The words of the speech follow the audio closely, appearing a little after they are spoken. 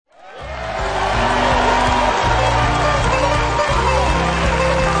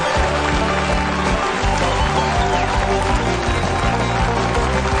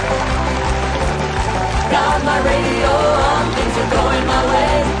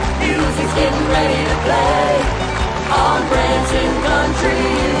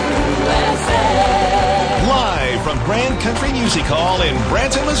music hall in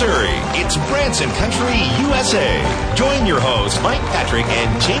Branson, Missouri. It's Branson Country USA. Join your hosts, Mike Patrick and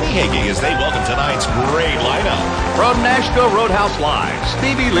Jamie Hagee, as they welcome tonight's great lineup. From Nashville Roadhouse Live,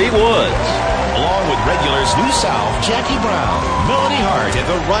 Stevie Lee Woods. Along with regulars New South, Jackie Brown, Melody Hart, and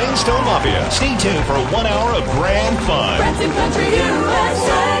the Rhinestone Mafia. Stay tuned for 1 hour of grand fun. Branson Country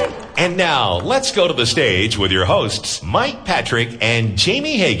USA. And now, let's go to the stage with your hosts, Mike Patrick and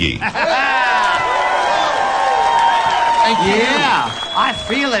Jamie Hagee. Yeah, I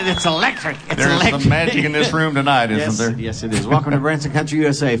feel it. It's electric. There's some magic in this room tonight, isn't there? Yes, it is. Welcome to Branson Country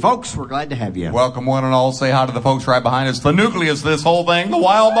USA. Folks, we're glad to have you. Welcome one and all. Say hi to the folks right behind us. The nucleus of this whole thing, the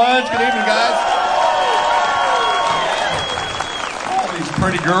Wild Bunch. Good evening, guys. All these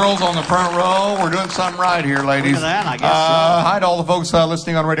pretty girls on the front row. We're doing something right here, ladies. Look at that, I guess so. Hi to all the folks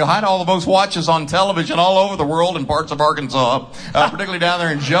listening on radio. Hi to all the folks watching us on television all over the world in parts of Arkansas, particularly down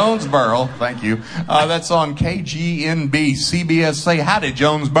there in Jonesboro. Thank you. That's on KGNB, CBS. Say hi to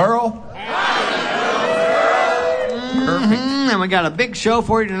Jonesboro. Perfect. And we got a big show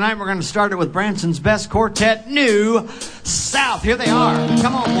for you tonight. We're going to start it with Branson's best quartet, New South. Here they are.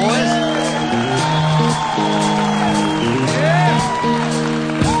 Come on, boys.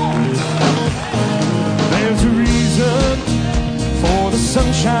 There's a reason for the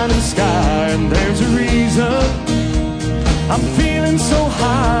sunshine and sky, and there's a reason I'm feeling so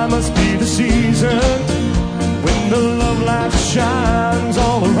high. Must be the season when the love light shines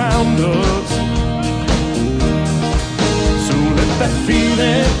all around us. So let that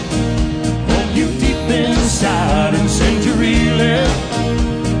feeling hold you deep inside and send you reeling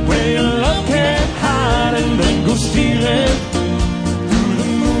where your love can't hide, and then go stealing through the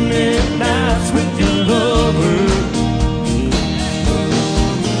moonlit nights with your lover.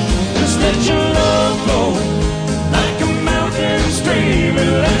 Just let your love flow like a mountain stream,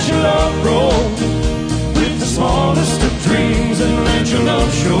 and let your love roll with the smallest of dreams, and let your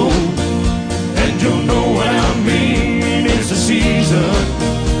love show. And you'll know what I mean. It's the season.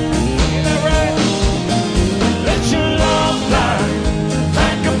 Ain't that right? Let your love fly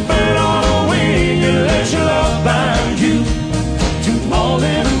like a bird on a wing, and let your love bind you to all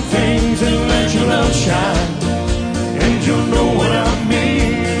living things, and let your love shine. And you'll know what I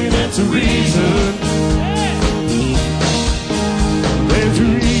mean. It's a reason. There's a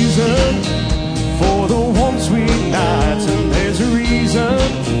reason for the warm, sweet nights, and there's a reason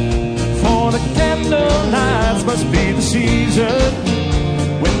for the candle nights. Must be the season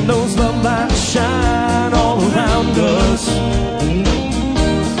when those love lights shine all around us.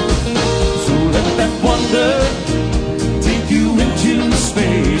 So let that wonder take you into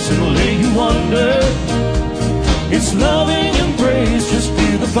space and lay you under its loving embrace. Just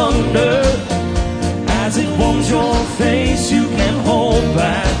feel the thunder as it warms your face. You can't hold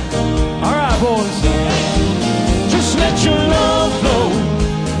back. All right, boys. Just let your love flow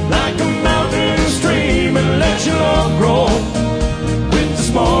like a mountain stream, and let your love grow with the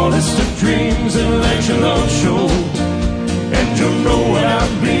smallest of dreams, and let your love show. And you'll know what I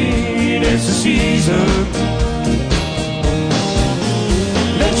mean. It's the season.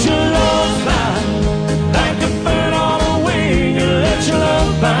 Let your love fly like a bird on a wing, and let your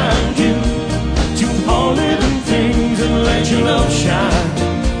love bind you to all living things, and let your love shine.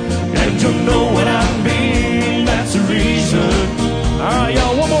 And you'll know what I mean. That's the reason. All right,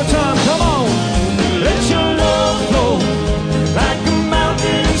 y'all, one more time. Come on. Let your love flow like a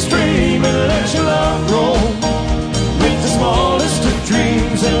mountain stream, and let your love roll with the smallest of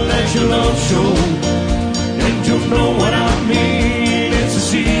dreams, and let your love show. And you'll know what I mean. It's the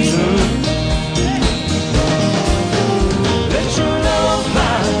season. Let your love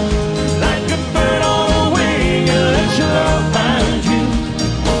fly like a bird on a wing, and let your love bind you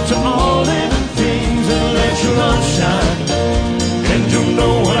to all living things, and let your love shine. And you'll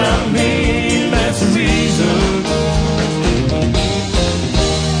know what I mean. That's the reason.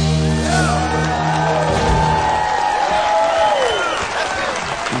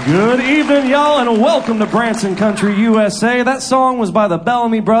 Good evening, y'all, and welcome to Branson Country USA. That song was by the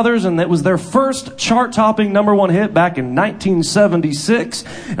Bellamy Brothers, and it was their first chart-topping #1 hit back in 1976.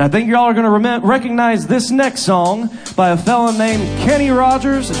 And I think y'all are going to recognize this next song by a fella named Kenny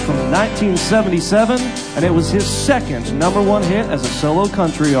Rogers. It's from 1977, and it was his second #1 hit as a solo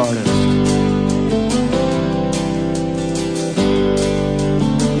country artist.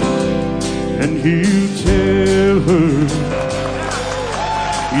 And he'll tell her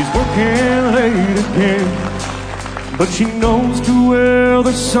he's working late again, but she knows too well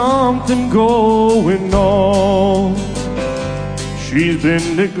there's something going on. She's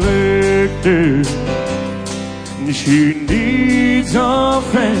been neglected, and she needs a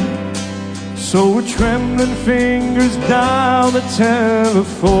friend, So with trembling fingers dial the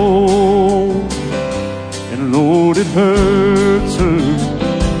telephone, and Lord, it hurts her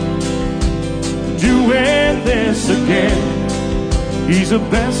doing this again. He's the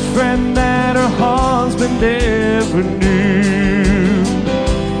best friend that her husband ever knew.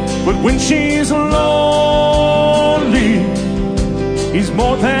 But when she's lonely, he's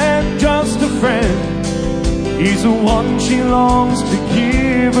more than just a friend. He's the one she longs to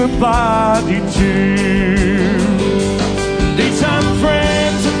give her body to. Daytime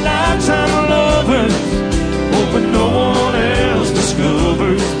friends and nighttime lovers, hoping no one else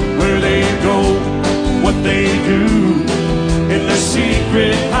discovers where they go, what they do in their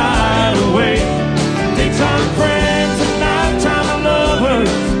secret hideaway. Daytime friends and nighttime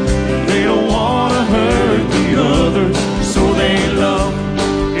lovers, they don't want to hurt the others, so they love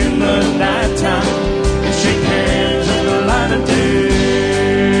in the nighttime and shake hands in the light of day.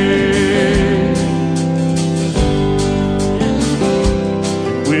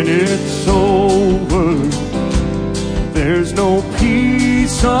 When it's over, there's no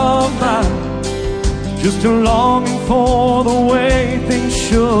peace of mind, just a longing for the way things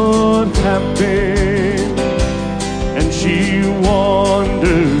should have been. And she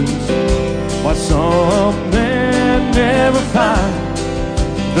wonders why some men never find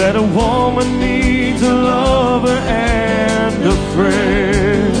that a woman needs a lover and a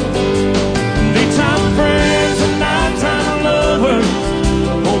friend. Daytime friends and nighttime lovers,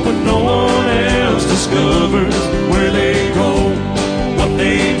 hoping no one else discovers where they go, what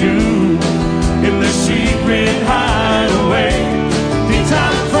they do in their secret hideaway.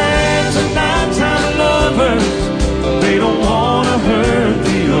 Daytime friends and nighttime lovers, they don't want to hurt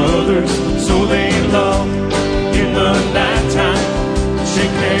the others, so they love in the nighttime, shake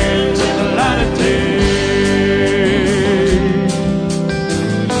hands in the light of day.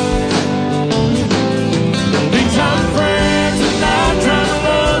 Daytime friends and nighttime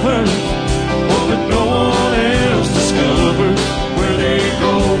lovers, hoping no one else discovers where they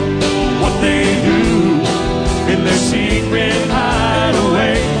go, what they do in their secret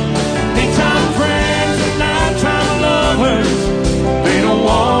hideaway. Daytime friends and nighttime lovers, they don't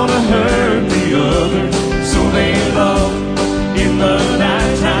want to hurt the others, so they love in the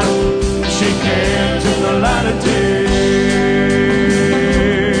nighttime, shake hands in the light of day.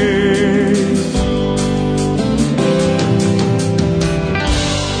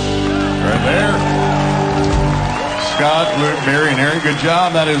 Right there. Scott, Luke, Barry, and Harry, good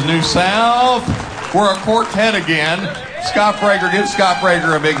job. That is New South. We're a quartet again. Scott Prager, give Scott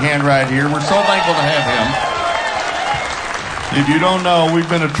Prager a big hand right here. We're so thankful to have him. If you don't know, we've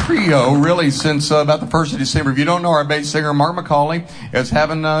been a trio really since about the 1st of December. If you don't know, our bass singer, Mark McCauley, is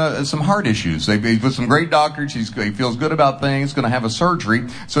having some heart issues. He's with some great doctors. He feels good about things, going to have a surgery.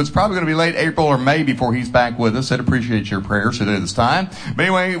 So it's probably going to be late April or May before he's back with us. I'd appreciate your prayers today this time. But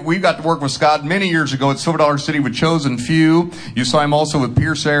anyway, we got to work with Scott many years ago at Silver Dollar City with Chosen Few. You saw him also with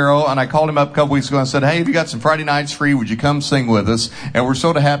Pierce Arrow. And I called him up a couple weeks ago and said, hey, if you got some Friday nights free, would you come sing with us? And we're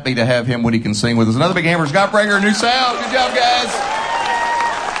so happy to have him when he can sing with us. Another big hand for Scott Prager, New South. Good job, guys.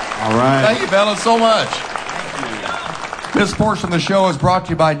 All right. Thank you, fellas, so much. This portion of the show is brought to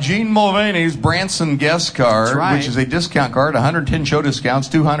you by Gene Mulvaney's Branson Guest Card, right, which is a discount card, 110 show discounts,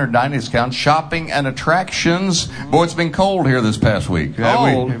 200 dining discounts, shopping and attractions. Boy, it's been cold here this past week.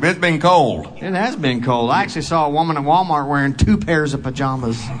 Cold. It's been cold. It has been cold. I actually saw a woman at Walmart wearing 2 pairs of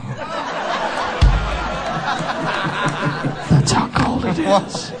pajamas. That's how cold it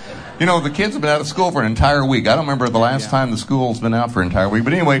is. You know, the kids have been out of school for an entire week. I don't remember the last time the school's been out for an entire week.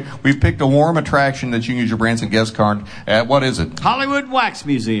 But anyway, we've picked a warm attraction that you can use your Branson guest card at. What is it? Hollywood Wax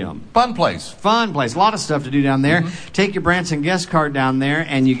Museum. Fun place. Fun place. A lot of stuff to do down there. Take your Branson guest card down there,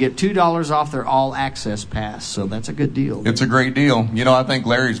 and you get $2 off their all-access pass. So that's a good deal. It's a great deal. You know, I think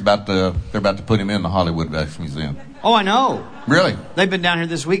Larry's they're about to put him in the Hollywood Wax Museum. Oh, I know. Really? They've been down here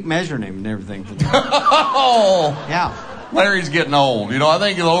this week measuring him and everything. Oh! Yeah. Larry's getting old. You know, I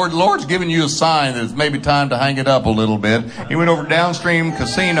think the Lord's giving you a sign that it's maybe time to hang it up a little bit. He went over to Downstream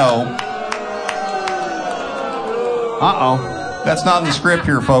Casino. Uh-oh. That's not in the script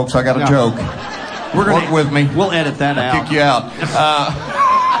here, folks. I got a joke. Work with me. We'll edit that out. Kick you out.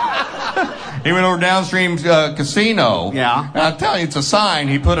 He went over to Downstream Casino. Yeah. And I'm telling you, it's a sign.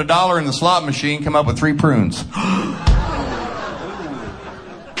 He put $1 in the slot machine, come up with 3 prunes. I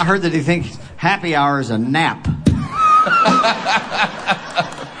heard that he thinks happy hour is a nap.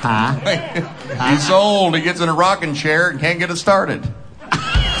 Huh? He's so old, he gets in a rocking chair and can't get it started.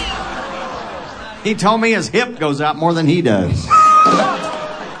 He told me his hip goes out more than he does.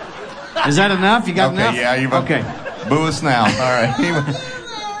 Is that enough? You got enough? Yeah, you've okay. Boo us now. All right.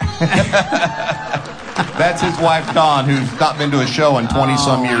 That's his wife, Dawn, who's not been to a show in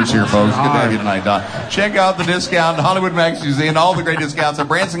 20-some years here, folks. Good to have you tonight, Dawn. Check out the discount at Hollywood Magazine, all the great discounts at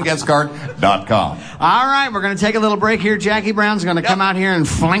BransonGuestCard.com. All right, we're going to take a little break here. Jackie Brown's going to come out here and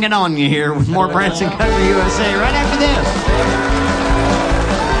fling it on you here with more Branson Country USA right after this.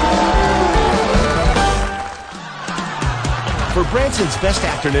 For Branson's best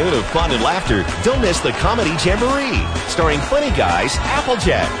afternoon of fun and laughter, don't miss the Comedy Jamboree, starring funny guys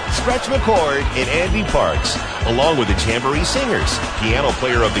Applejack, Stretch McCord, and Andy Parks, along with the Jamboree Singers, Piano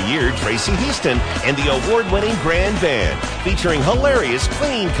Player of the Year Tracy Heaston, and the award-winning Grand Band, featuring hilarious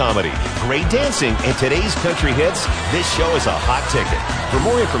clean comedy, great dancing, and today's country hits. This show is a hot ticket. For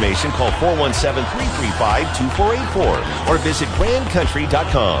more information, call 417-335-2484 or visit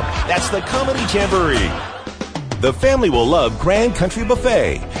grandcountry.com. That's the Comedy Jamboree. The family will love Grand Country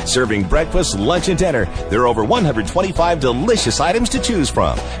Buffet. Serving breakfast, lunch, and dinner, there are over 125 delicious items to choose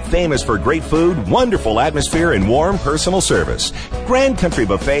from. Famous for great food, wonderful atmosphere, and warm personal service. Grand Country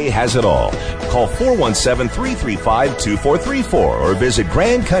Buffet has it all. Call 417-335-2434 or visit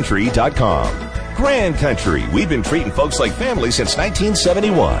grandcountry.com. Grand Country. We've been treating folks like family since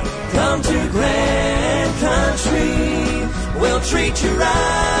 1971. Come to Grand Country, we'll treat you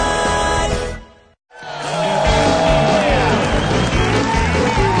right.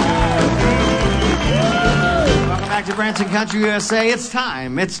 Back to Branson Country USA. It's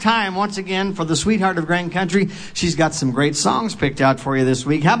time once again for the sweetheart of Grand Country. She's got some great songs picked out for you this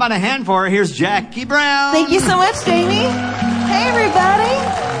week. How about a hand for her? Here's Jackie Brown. Thank you so much, Jamie. Hey,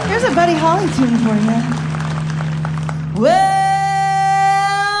 everybody. Here's a Buddy Holly tune for you.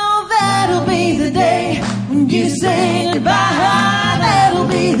 Well, that'll be the day when you say goodbye. That'll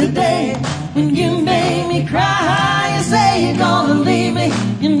be the day when you make me cry. You say you're gonna leave me.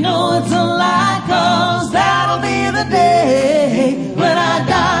 You know it's a lie, 'cause that'll be the day when I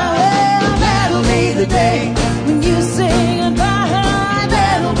die. Well, that'll be the day when you say goodbye.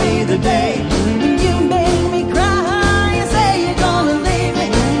 That'll be the day when you make me cry. You say you're gonna leave me.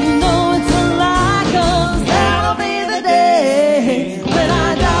 You know it's a lie, 'cause that'll be the day when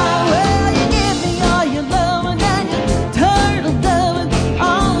I die. Well, you give me all your loving and your turtle doving,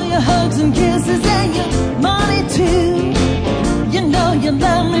 all your hugs and kisses and your money too. You know you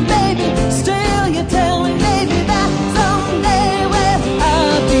love me, baby. Still you tell me, baby, that someday, well,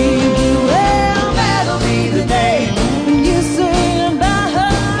 I'll be you. Well, that'll be the day when you say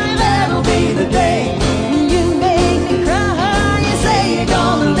goodbye. That'll be the day when you make me cry. You say you're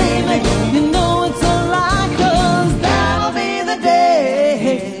gonna leave me. You know it's a lie, 'cause that'll be the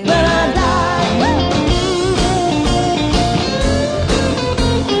day when I die.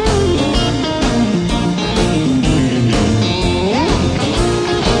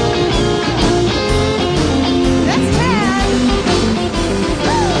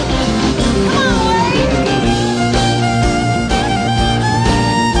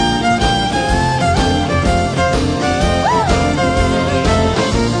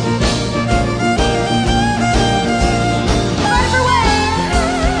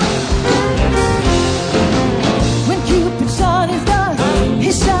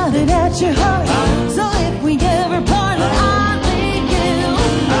 Your heart. So if we ever part, I'll be you.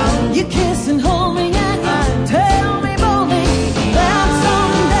 You kiss and hold me and tell me boldly that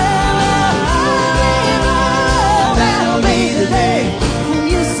someday that'll be the day when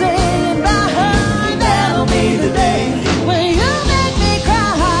you say goodbye. That'll be the day when you make me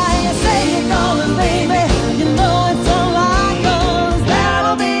cry. You say you're gonna leave me. You know it's a lie, 'cause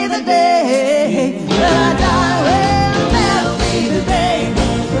that'll be the day when I die. Well, that'll be the day.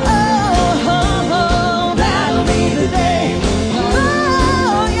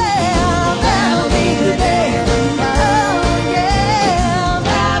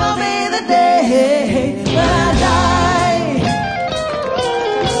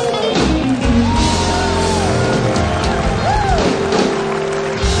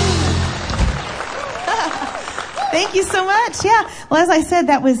 Thank you so much. Yeah. Well, as I said,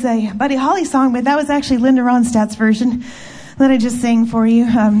 that was a Buddy Holly song, but that was actually Linda Ronstadt's version that I just sang for you.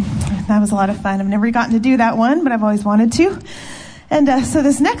 That was a lot of fun. I've never gotten to do that one, but I've always wanted to. And so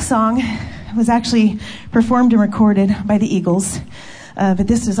this next song was actually performed and recorded by the Eagles. But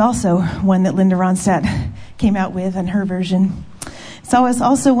this is also one that Linda Ronstadt came out with in her version. So it's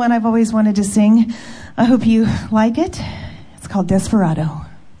also one I've always wanted to sing. I hope you like it. It's called Desperado.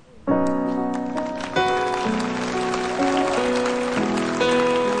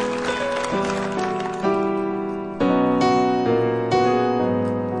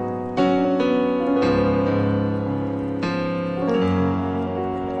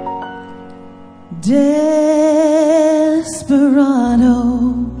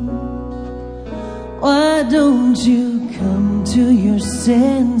 Desperado, don't you come to your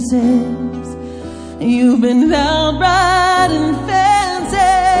senses? You've been out riding fences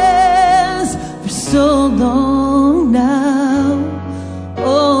for so long now.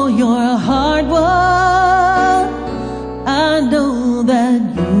 Oh, you're a hard one. I know that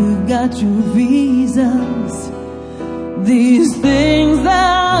you've got your reasons. These things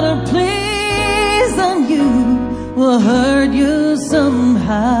that are pleasing you will hurt you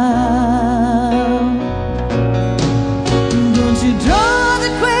somehow. Don't you draw the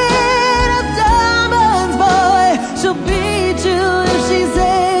queen of diamonds, boy. She'll beat you if she's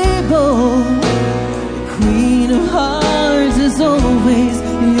able. The queen of hearts is always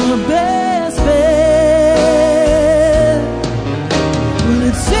your best bet. Well,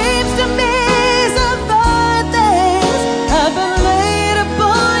 it seems to me some fine things have been laid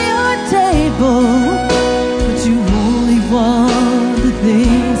upon your table, but you only want the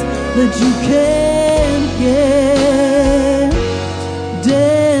things that you can't get.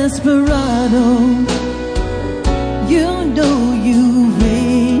 Desperado, you know you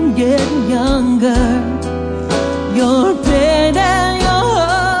ain't getting younger. Your pain and your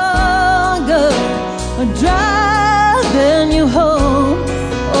hunger are driving you home.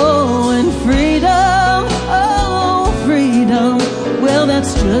 Oh, and freedom, oh, freedom. Well,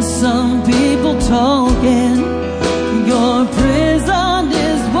 that's just some people talking. Your prison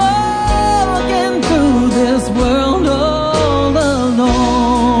is walking through this world all alone.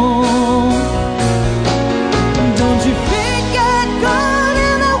 Don't you forget God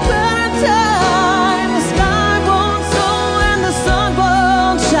in the wintertime. The sky won't snow and the sun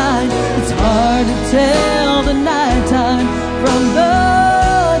won't shine. It's hard to tell the nighttime from the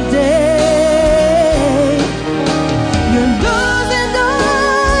day. You're losing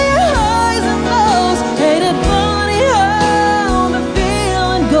all your highs and lows. Ain't it funny how the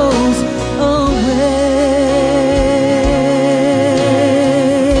feeling goes away?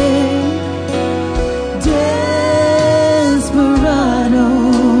 Desperado,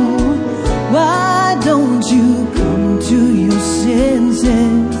 why don't you come to your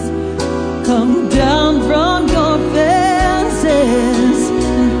senses? Come down from your fences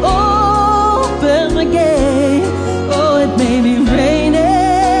and open the gate. Oh, it may be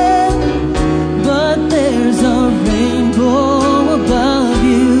raining, but there's a rainbow above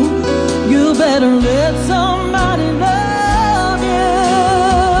you. You better let somebody love you.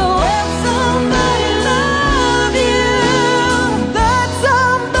 Let somebody love you. Let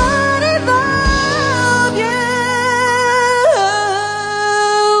somebody love you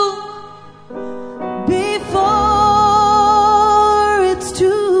before it's too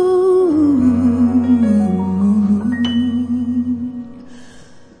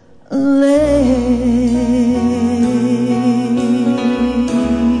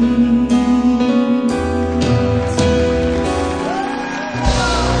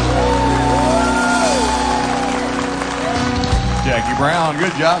Jackie Brown,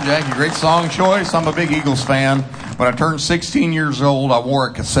 good job, Jackie. Great song choice. I'm a big Eagles fan. When I turned 16 years old, I wore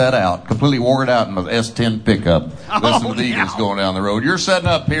a cassette out. Completely wore it out in my S10 pickup. Listen to the Eagles going down the road. You're setting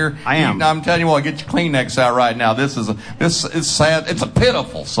up here. I am. I'm telling you what, get your Kleenex out right now. This is sad. It's a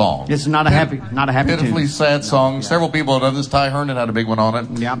pitiful song. It's not a happy Pitifully tune. sad song. Several people have done this. Ty Herndon had a big one on it.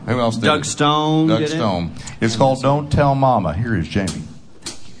 Yeah. Who else did Doug it? Stone Doug did it. Stone. It's called Don't Tell Mama. Here is Jamie.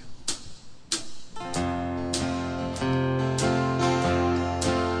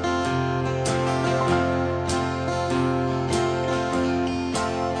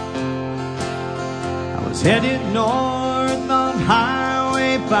 I was headed north on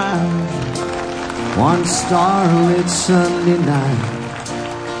Highway 5 one starlit Sunday night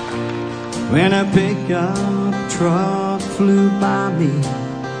when a pickup truck flew by me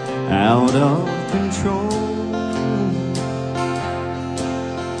out of control.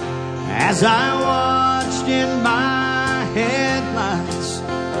 As I watched in my headlights,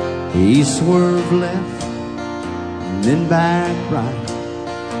 he swerved left and then back right.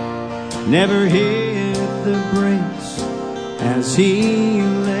 Never hit the brakes as he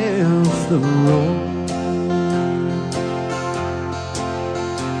left the road.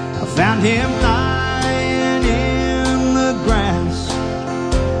 I found him lying in the grass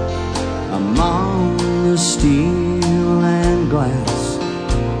among the steel and glass,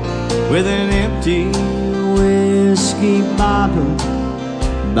 with an empty whiskey bottle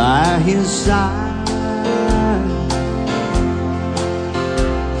by his side.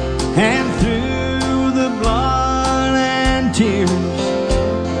 And through the blood and tears,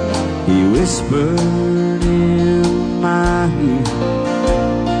 he whispered in my ear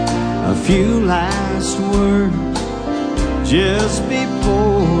a few last words just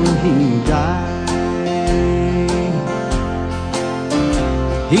before he died.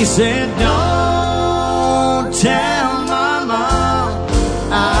 He said, don't tell my mom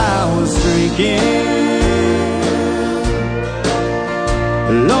I was drinking.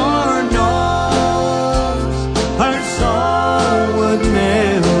 Lord knows her soul would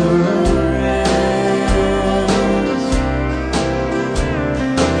never rest.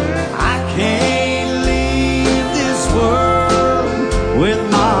 I can't leave this world with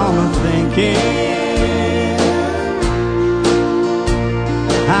Mama thinking.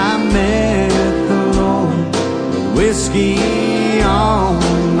 I met the Lord with whiskey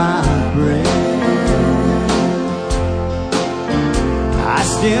on my breath. I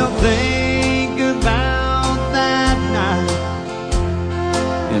still think about that night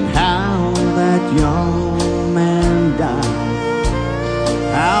and how that young man died.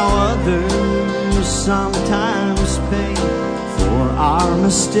 How others sometimes pay for our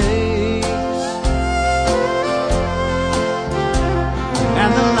mistakes.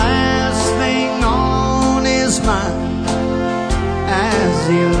 And the last thing on his mind as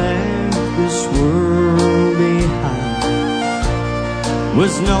he left this world behind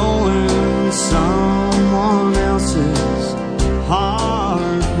was knowing someone else's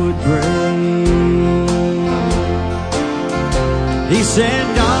heart would break. He said,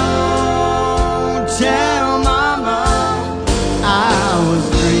 don't tell Mama I was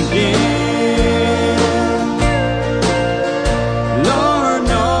drinking. Lord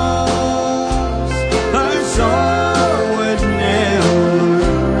knows her soul would never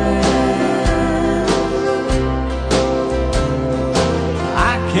rest. I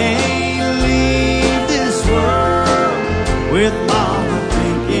can't leave this world with Mama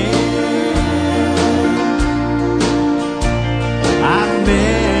thinking. I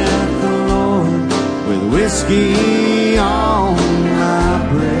met the Lord with whiskey on my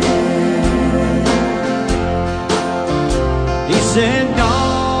breath. He said,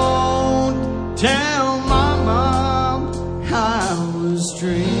 don't tell my mom I was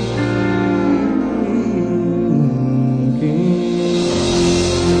drinking.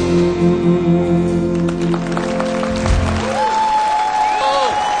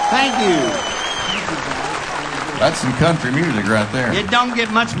 Thank you. That's some country music right there. It don't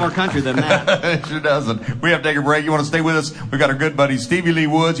get much more country than that. It sure doesn't. We have to take a break. You want to stay with us? We've got our good buddy Stevie Lee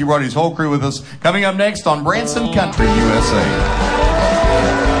Woods. He brought his whole crew with us. Coming up next on Branson Country USA.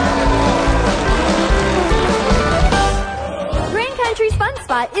 Grand Country's Fun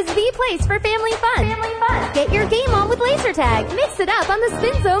Spot is the place for family fun. Get your game on with laser tag. Mix it up on the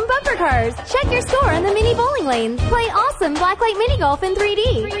Spin Zone bumper cars. Check your score on the mini bowling lanes. Play awesome blacklight mini golf in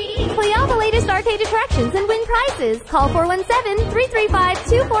 3D. Play all the latest arcade attractions and win prizes. Call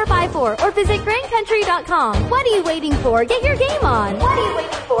 417-335-2454 or visit grandcountry.com. What are you waiting for? Get your game on. What are you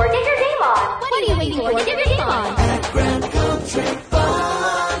waiting for? Get your game on. What are you waiting for? Get your game on. At Grand Country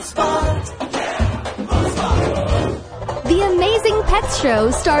Fun Spot. The Amazing Pets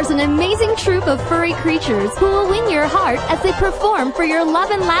Show stars an amazing troupe of furry creatures who will win your heart as they perform for your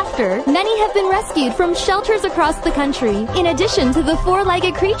love and laughter. Many have been rescued from shelters across the country. In addition to the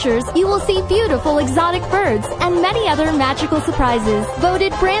four-legged creatures, you will see beautiful exotic birds and many other magical surprises.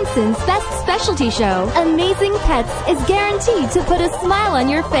 Voted Branson's best specialty show, Amazing Pets is guaranteed to put a smile on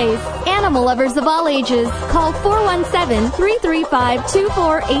your face. Animal lovers of all ages, call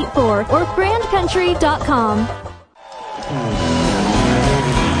 417-335-2484 or grandcountry.com.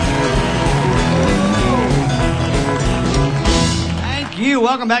 Thank you.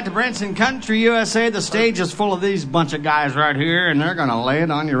 Welcome back to Branson Country USA. The stage is full of these bunch of guys right here, and they're going to lay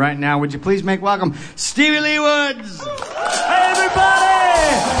it on you right now. Would you please make welcome Stevie Lee Woods? Hey,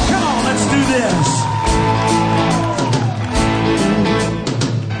 everybody! Come on, let's do this.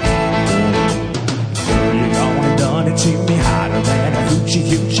 You gonna done it to me hotter than a hoochie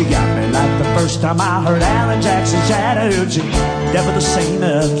coochie. Got me like the first time I heard Alan Jackson's Chattahoochee. Never the same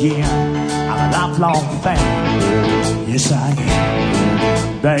again. I'm a lifelong fan. Yes, I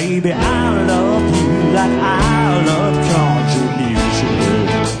am. Baby, I love you like I love country music.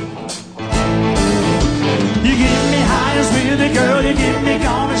 You get me high as really, girl, you get me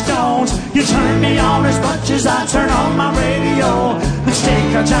gone as stones. You turn me on as much as I turn on my radio. Let's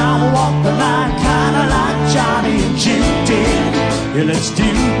take our time and walk the line, kinda like Johnny and Jim did. Yeah, let's do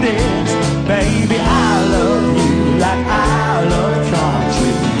this. Baby, I love you like I love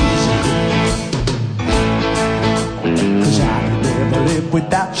country music. 'Cause I could never live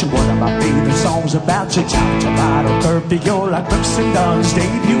without you. One of my favorite songs about you. Top to bottom, perfect, you're like Brooks and Dunn's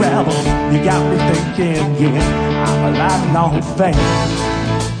debut album. You got me thinking, yeah, I'm a lifelong fan.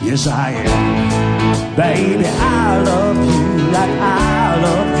 Yes, I am. Baby, I love you like I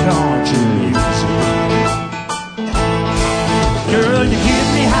love country music. Girl, you give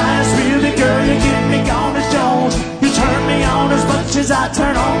me much as I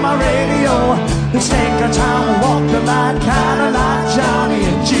turn on my radio. Let's take our time and walk the line, kinda like Johnny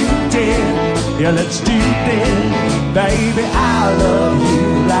and Jude did. Yeah, let's do this. Baby, I love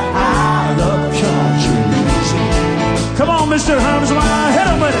you like I love country music. Come on, Mr. Humsmeyer, hit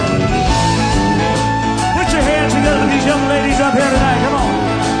 'em with it. Put your hands together for these young ladies up here tonight. Come on.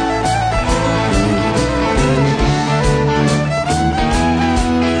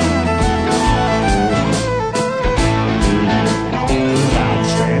 I'm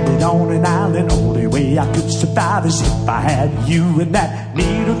stranded on an island. Only way I could survive is if I had you and that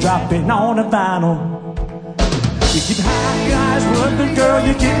needle dropping on a vinyl. You get high, guys, but the girl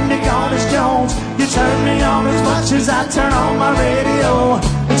you get me on is Jones. You turn me on as much as I turn on my radio.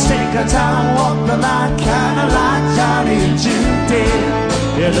 Let's take our time, walk the line, kinda like Johnny and Jude did.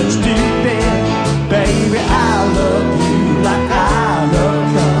 Yeah, let's do this. Baby, I love you like I love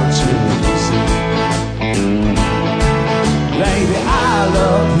country music. Baby, I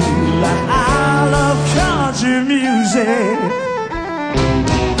love you like I love country music.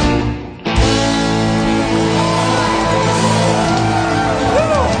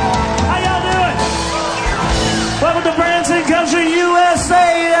 Welcome to Branson Country, USA,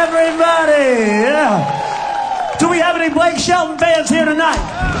 everybody. Yeah. Do we have any Blake Shelton fans here tonight?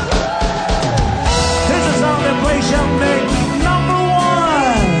 Here's a song that Blake Shelton made number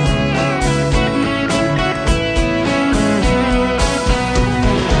one.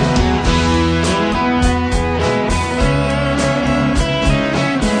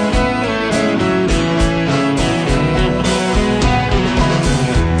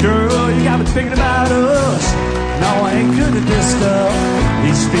 Girl, you got me thinking about us. No, I ain't good at this stuff.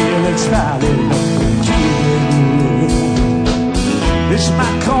 These feelings valid. This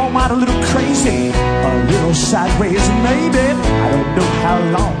might come out a little crazy, a little sideways, maybe. I don't know how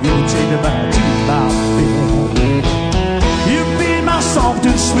long you'll take to do my bed. You be my soft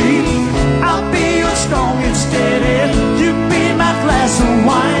and sweet, I'll be your strong and steady. You be my glass of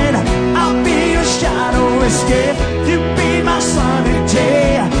wine, I'll be your shot of whiskey. You be my sunny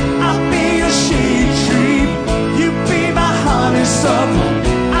day, I'll be your shade tree. You be my honeysuckle,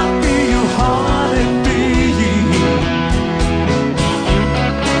 I'll be your honeybee.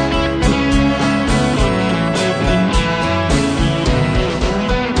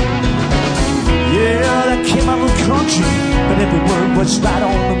 Yeah, that came out of the country, but every word was right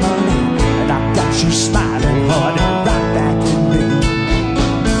on the money. And I got you smiling hard and right back in me.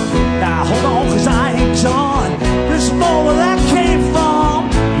 Now hold on, 'cause I ain't done. There's more where that came from.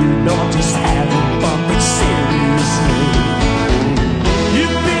 You know I'm just having fun, but seriously. You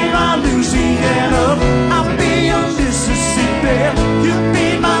be my Louisiana, I'll be your Mississippi. You be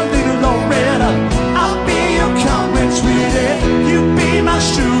my little Loretta, I'll be your Conway sweetie. You be my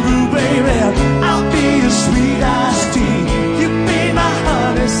sugar baby, I'll be your sweet iced tea. You be my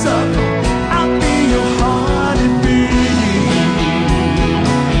honeysuckle, I'll be your honeybee.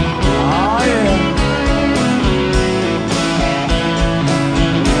 Oh yeah.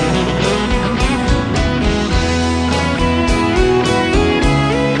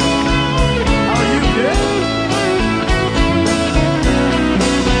 Are you good?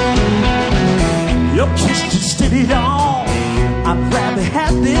 Your kiss just steadied on. I'd rather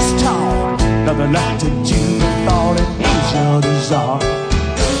have this talk. Never looked at you and thought it was your desire.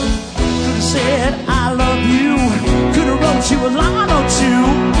 Could've said I love you, could've wrote you a line or two.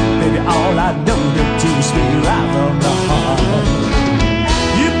 Maybe all I know to do is feel right from the heart.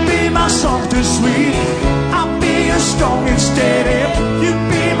 You be my soft and sweet, I'll be your strong and steady. You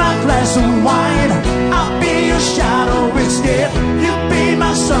be my glass of wine, I'll be your shot of whiskey. You be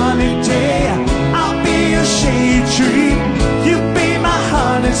my sunny day, I'll be your shade tree. You be my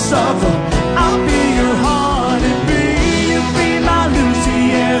honeysuckle, I'll be your honeybee. You be my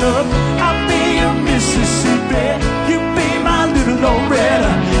Louisiana, I'll be your Mississippi. You be my little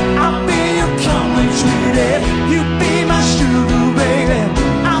Loretta, I'll be your Conway sweetie. You be my sugar baby,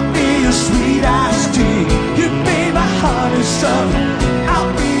 I'll be your sweet iced tea. You be my honeysuckle,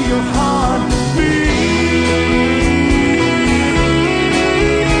 I'll be your honeybee.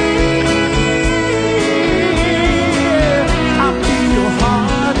 I'll be your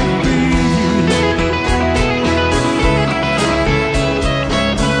honeybee.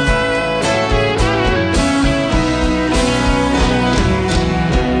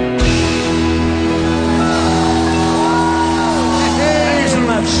 Thank you so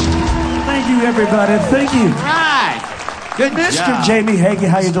much. Thank you, everybody. Thank you. Right. Good Mr. job. Jamie Hagee,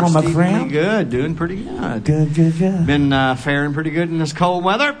 how you doing, my Stevie friend? Lee, good. Doing pretty good. Good. Been faring pretty good in this cold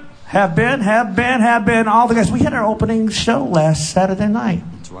weather. Have been. All the guys. We had our opening show last Saturday night.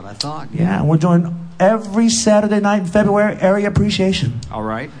 That's what I thought. Yeah, we're doing every Saturday night in February, Area Appreciation. All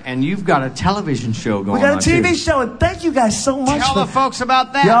right. And you've got a television show going on. We got a TV too. show, and thank you guys so much. Tell the folks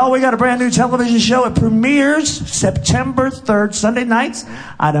about that. Y'all, we got a brand new television show. It premieres September 3rd, Sunday nights,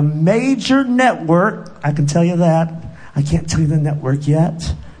 on a major network. I can tell you that. I can't tell you the network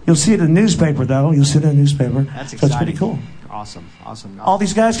yet. You'll see it in the newspaper, though. You'll see it in the newspaper. That's exciting. So it's pretty cool. Awesome. All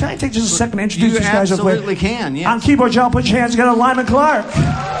these guys, can I take just a second to introduce You these guys? absolutely can, yes. On keyboard, y'all put your hands together. Lyman Clark.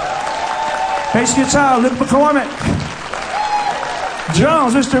 Bass guitar, Luke McCormick.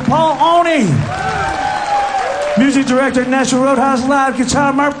 Drums, Mr. Paul Oney. Music director, National Roadhouse Live,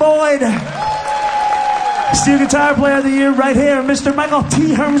 guitar, Mark Boyd. Steel guitar player of the year right here, Mr. Michael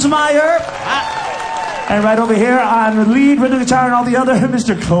T. Hermsmeyer. And right over here on the lead rhythm guitar and all the other,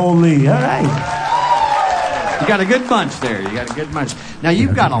 Mr. Cole Lee. All right. You got a good bunch there. You got a good bunch. Now,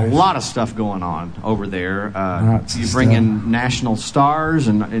 you've got a lot of stuff going on over there. You bring in national stars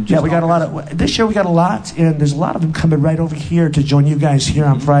and just yeah, we got a lot of... This year we got a lot, and there's a lot of them coming right over here to join you guys here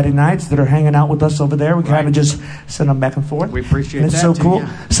on Friday nights that are hanging out with us over there. We kind of just send them back and forth. We appreciate and that, it's so too, cool.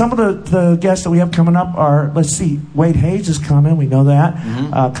 yeah. Some of the guests that we have coming up are, let's see, Wade Hayes is coming. We know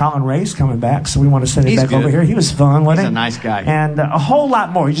that. Colin Ray's coming back, so we want to send him back good. over here. He was fun, wasn't he? He's a nice guy. And a whole lot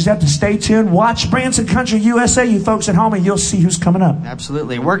more. You just have to stay tuned. Watch Branson Country USA, you folks at home, and you'll see who's coming up.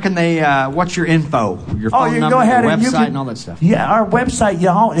 Absolutely. Where can they, what's your info? Your phone you number, go ahead your and website, you can, and all that stuff. Yeah, our website,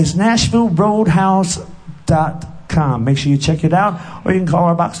 y'all, is NashvilleRoadhouse.com. Make sure you check it out. Or you can call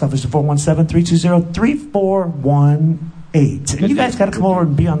our box office at 417-320-3418. And you guys got to come over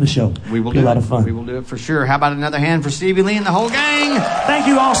and be on the show. We will be do a lot it. of fun. We will do it for sure. How about another hand for Stevie Lee and the whole gang? Thank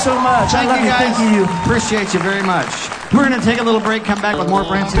you all so much. I love you guys. Thank you. Appreciate you very much. We're going to take a little break, come back with more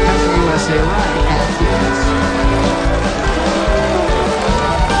Branson Country USA right after this.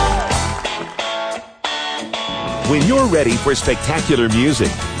 When you're ready for spectacular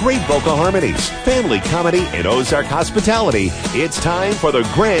music, great vocal harmonies, family comedy, and Ozark hospitality, it's time for the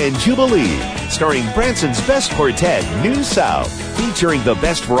Grand Jubilee, starring Branson's best quartet, New South, featuring the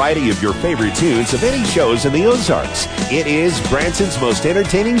best variety of your favorite tunes of any shows in the Ozarks. It is Branson's most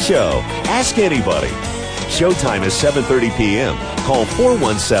entertaining show. Ask anybody. Showtime is 7:30 p.m. Call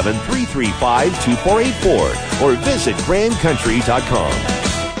 417-335-2484 or visit grandcountry.com.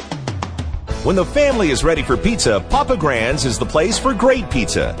 When the family is ready for pizza, Papa Grand's is the place for great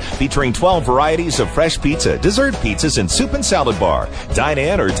pizza. Featuring 12 varieties of fresh pizza, dessert pizzas, and soup and salad bar. Dine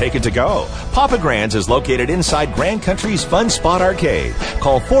in or take it to go. Papa Grand's is located inside Grand Country's Fun Spot Arcade.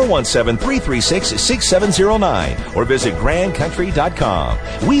 Call 417-336-6709 or visit grandcountry.com.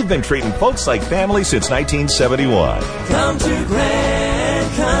 We've been treating folks like family since 1971. Come to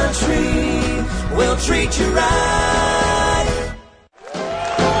Grand Country, we'll treat you right.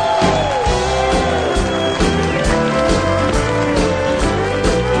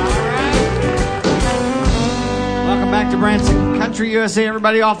 Back to Branson Country USA.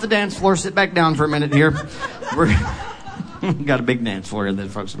 Everybody off the dance floor. Sit back down for a minute here. We're got a big dance floor here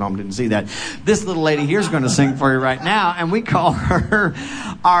that folks at home didn't see that. This little lady here is going to sing for you right now, and we call her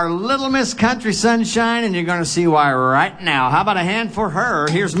our Little Miss Country Sunshine, and you're going to see why right now. How about a hand for her?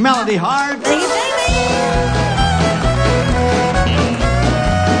 Here's Melody Hart. Thank you, baby.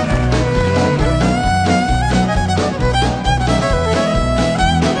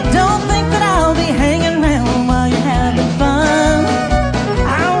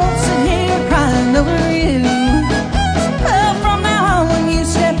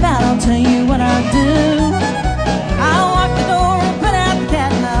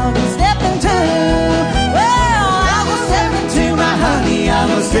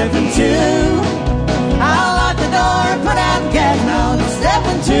 Step into. I'll lock the door and put out the gas and I'll step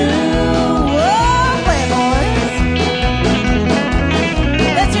into. Oh, playboys.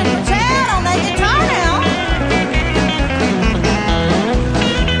 Let's just pretend on that guitar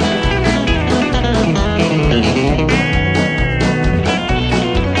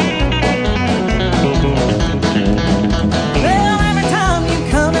Well, every time you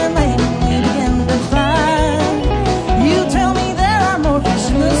come in late and we begin to fight, you tell me there are more fish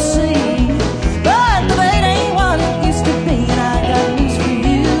in the sea.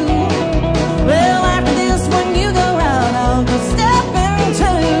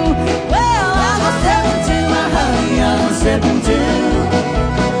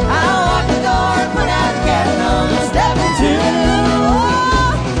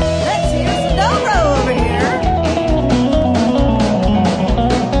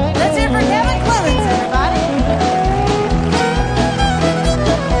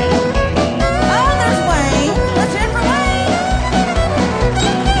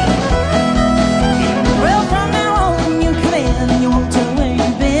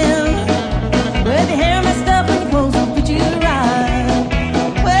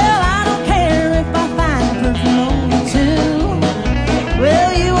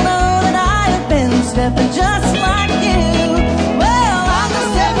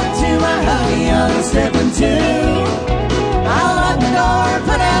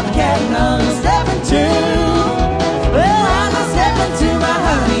 counting on a step or two. Well, I'm a stepping to my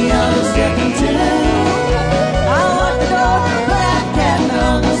honey on a stepping to. I'll lock the door, but I'm counting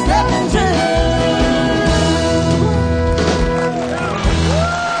on a stepping to.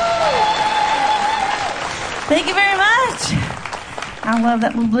 Thank you very much. I love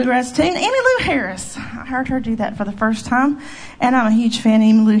that little bluegrass tune. Emmylou Harris. I heard her do that for the first time, and I'm a huge fan of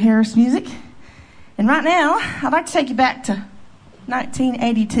Emmylou Harris music. And right now, I'd like to take you back to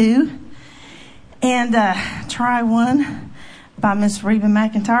 1982 and try one by Miss Reba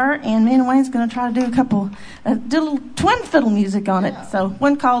McEntire. And me and Wayne's going to try to do do a little twin fiddle music on it. So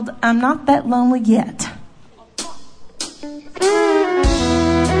one called I'm Not That Lonely Yet.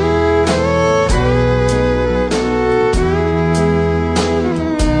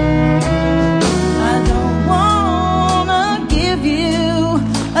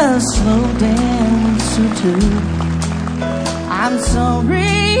 Slow dance or two. I'm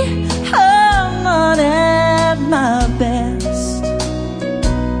sorry, I'm not at my best.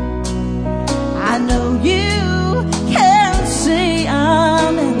 I know you can see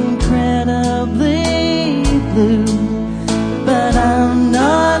I'm incredibly blue, but I'm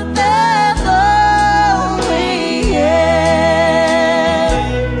not that lonely yet.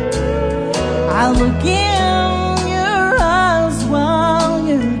 I look in your eyes while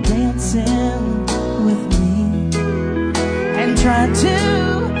you're with me and try to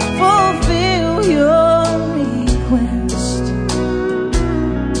fulfill your request,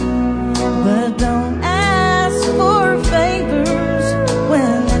 but don't ask for favors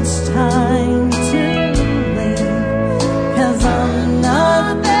when it's time to leave, 'cause I'm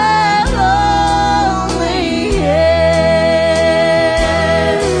not that lonely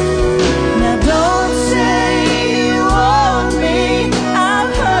yet. Now don't say you want me,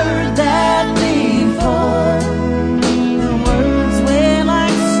 I've heard that before. The words weigh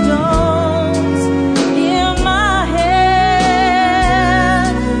like stones in my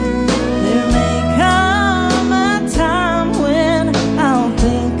head. There may come a time when I'll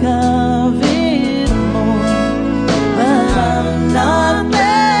think of it more, but I'm not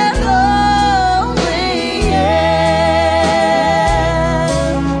that lonely yet.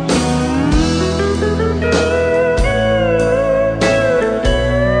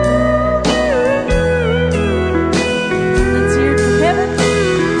 Let's hear it for Kevin.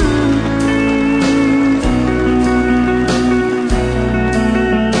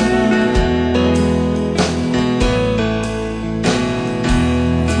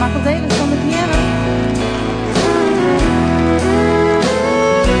 Michael Davis on the piano.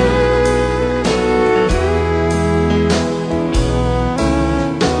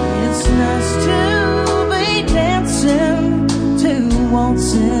 It's nice to be dancing to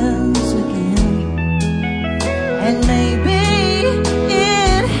waltzes again, and maybe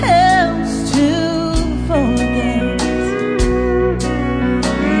it helps to forget.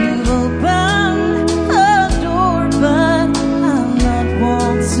 You've opened the door, but I'm not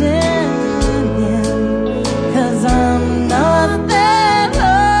waltzing yet, 'cause I'm not that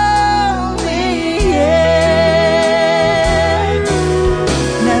lonely yet.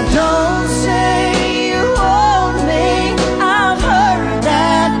 Now don't say you want me, I've heard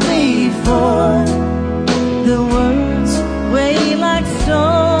that before. The words weigh like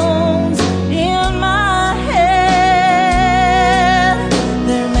stones in my head.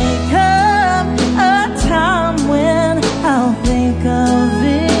 There may come a time when I'll think of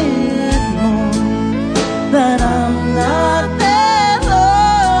it more, but I'm not that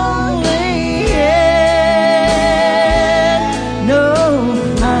lonely yet. No,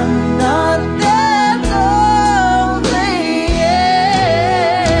 I'm not that lonely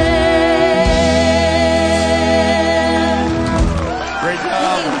yet. Great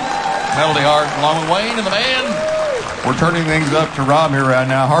job. Melody Hart, along with Wayne and the band. We're turning things up to Rob here right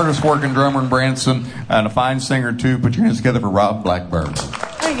now. Hardest working drummer in Branson and a fine singer too. Put your hands together for Rob Blackburn.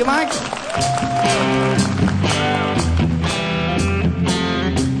 Thank you, Mike.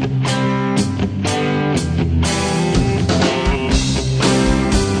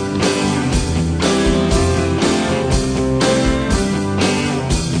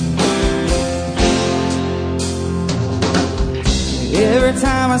 Every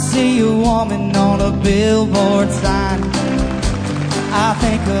time I see a woman on a billboard sign, I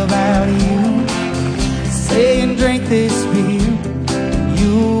think about you, saying drink this beer,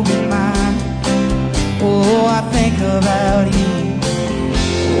 you'll be mine. Oh, I think about you,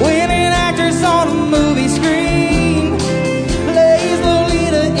 when an actress on a movie screen plays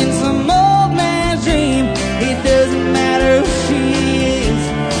Lolita in some old man's dream. It doesn't matter who she is,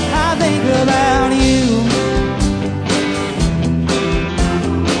 I think about you.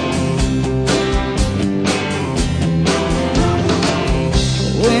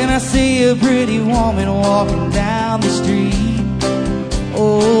 I see a pretty woman walking down the street,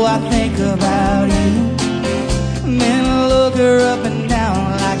 oh, I think about you. And then I look her up and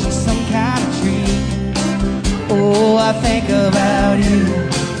down like she's some kind of treat, oh, I think about you.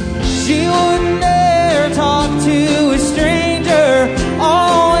 She wouldn't dare talk to a stranger,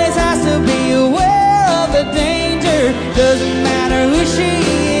 always has to be aware of the danger. Doesn't matter who she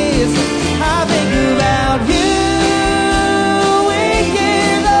is, I think about you.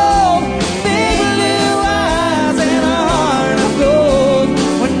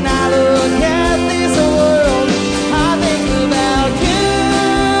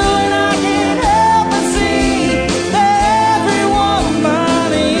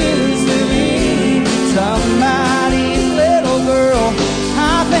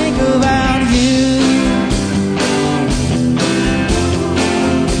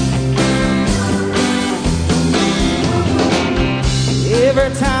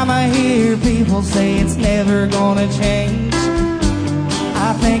 Every time I hear people say it's never gonna change,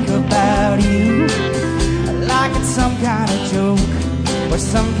 I think about you, like it's some kind of joke or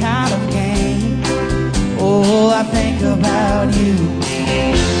some kind of game. Oh, I think about you.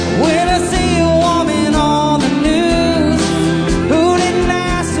 When I see a woman on the news who didn't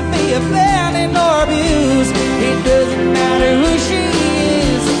ask to be abandoned or abused, it doesn't matter who she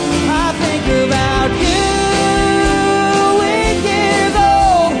is, I think about you.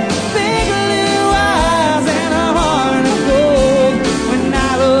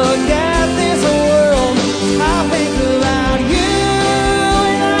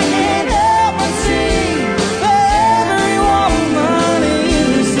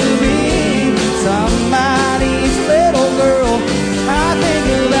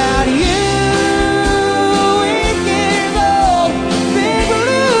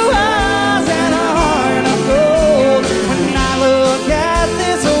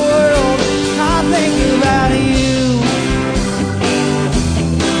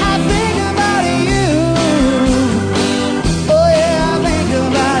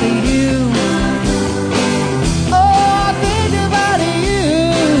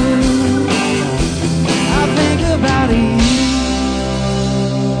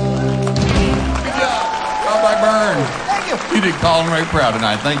 Colin Ray Proud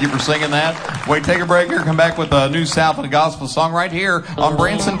tonight. Thank you for singing that. Wait, take a break here. Come back with a New South and a gospel song right here on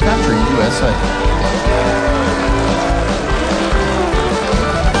Branson Country, USA.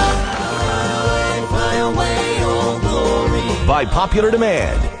 By popular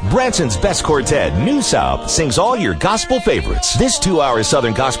demand, Branson's best quartet, New South, sings all your gospel favorites. This 2-hour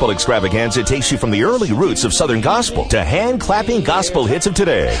Southern Gospel extravaganza takes you from the early roots of Southern Gospel to hand-clapping gospel hits of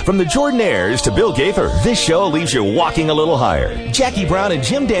today. From the Jordanaires to Bill Gaither, this show leaves you walking a little higher. Jackie Brown and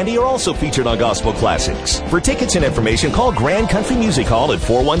Jim Dandy are also featured on Gospel Classics. For tickets and information, call Grand Country Music Hall at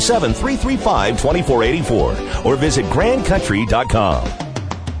 417-335-2484 or visit grandcountry.com.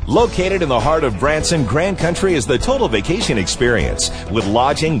 Located in the heart of Branson, Grand Country is the total vacation experience. With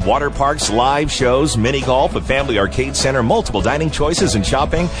lodging, water parks, live shows, mini golf, a family arcade center, multiple dining choices, and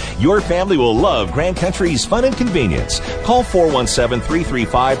shopping, your family will love Grand Country's fun and convenience. Call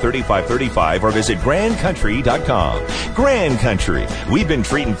 417-335-3535 or visit grandcountry.com. Grand Country. We've been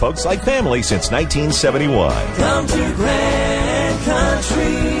treating folks like family since 1971. Come to Grand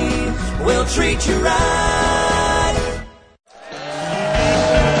Country. We'll treat you right.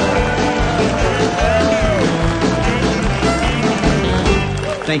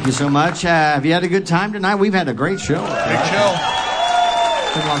 Thank you so much. Have you had a good time tonight? We've had a great show. Big show.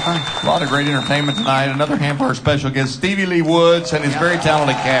 Been a lot of fun. A lot of great entertainment tonight. Another hand for our special guest, Stevie Lee Woods, and his very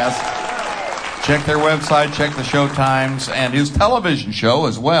talented cast. Check their website, check the show times, and his television show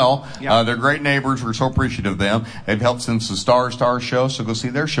as well. Yep. They're great neighbors. We're so appreciative of them. They've helped since the Star show, so go see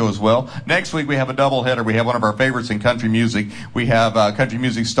their show as well. Next week, we have a doubleheader. We have one of our favorites in country music. We have country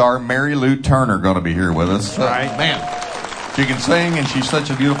music star Mary Lou Turner going to be here with us. Right. Man. She can sing, and she's such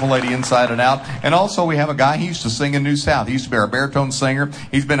a beautiful lady inside and out. And also, we have a guy, he used to sing in New South. He used to be our baritone singer.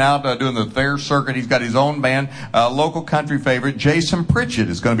 He's been out doing the fair circuit. He's got his own band. Local country favorite, Jason Pritchett,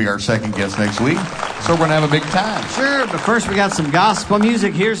 is going to be our second guest next week. So we're going to have a big time. Sure, but first we got some gospel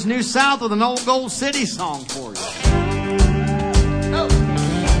music. Here's New South with an old Gold City song for you.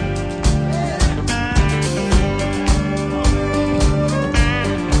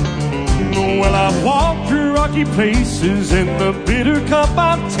 Well, I've walked through rocky places and the bitter cup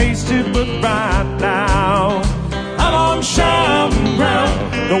I've tasted, but right now I'm on shouting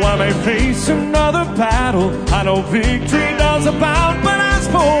ground. Though I may face another battle, I know victory does abound. But as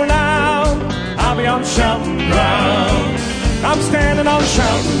for now, I'll be on shouting ground. I'm standing on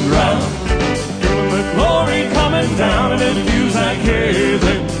shouting ground, feeling the glory coming down, and it feels like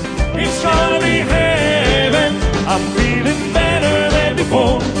heaven.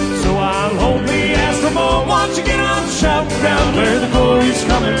 before. So I'll only ask for more. Once you get on the shouting ground where the glory's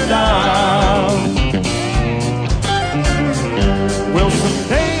coming down. Well,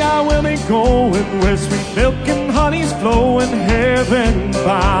 someday I will be going where sweet milk and honey's flowing, heaven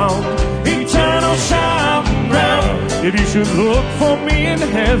bound, eternal shouting ground. If you should look for me in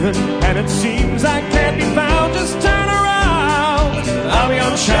heaven and it seems I can't be found, just turn around. I'll be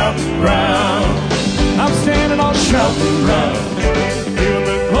on shouting ground. I'm standing on shouting ground, feeling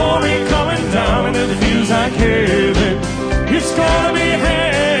the glory coming down, and it feels like heaven. It's gonna be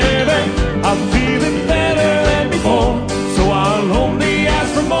heaven. I'm feeling better than before. So I'll only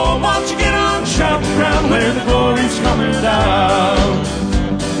ask for more. Once you get on shouting ground where the glory's coming down.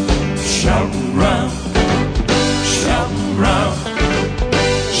 Shouting ground, shouting ground,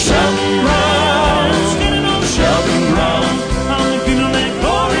 shouting ground. It's getting on shouting ground. I'm feeling that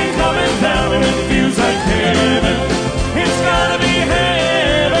glory coming down, and it feels like heaven. It's gonna be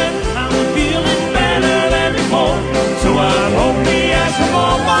heaven. I'm feeling better than before. So I'll only ask for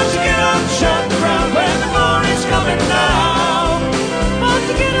more. Once you get on shouting ground where the glory's coming down. Once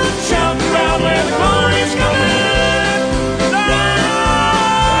you get on shouting ground where the glory's coming down.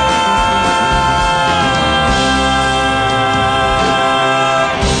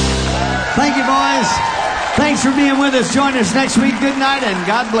 Thank you, boys. Thanks for being with us. Join us next week. Good night, and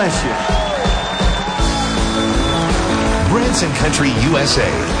God bless you. Branson Country USA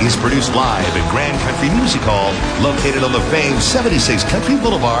is produced live at Grand Country Music Hall, located on the famed 76 Country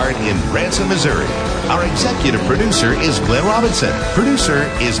Boulevard in Branson, Missouri. Our executive producer is Glenn Robinson. Producer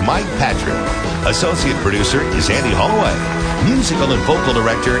is Mike Patrick. Associate producer is Andy Holloway. Musical and vocal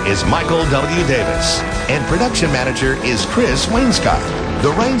director is Michael W. Davis. And production manager is Chris Wainscott.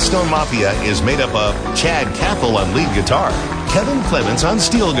 The Rhinestone Mafia is made up of Chad Cathell on lead guitar, Kevin Clemens on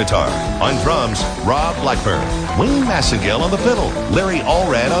steel guitar, on drums, Rob Blackburn, Wayne Massengill on the fiddle, Larry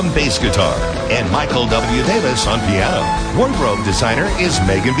Allred on bass guitar, and Michael W. Davis on piano. Wardrobe designer is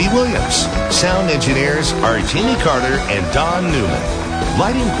Megan B. Williams. Sound engineers are Jamie Carter and Don Newman.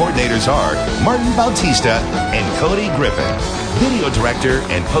 Lighting coordinators are Martin Bautista and Cody Griffin. Video director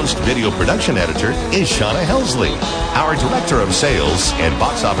and post-video production editor is Shauna Helsley. Our director of sales and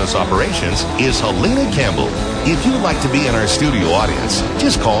box office operations is Helena Campbell. If you'd like to be in our studio audience,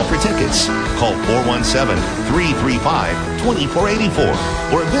 just call for tickets. Call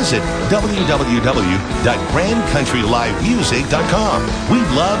 417-335-2484 or visit www.grandcountrylivemusic.com. We'd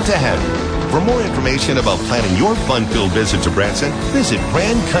love to have you. For more information about planning your fun-filled visit to Branson, visit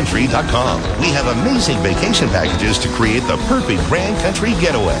grandcountry.com. We have amazing vacation packages to create the perfect Grand Country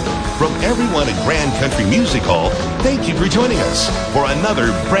getaway. From everyone at Grand Country Music Hall, thank you for joining us for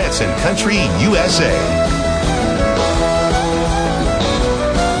another Branson Country USA.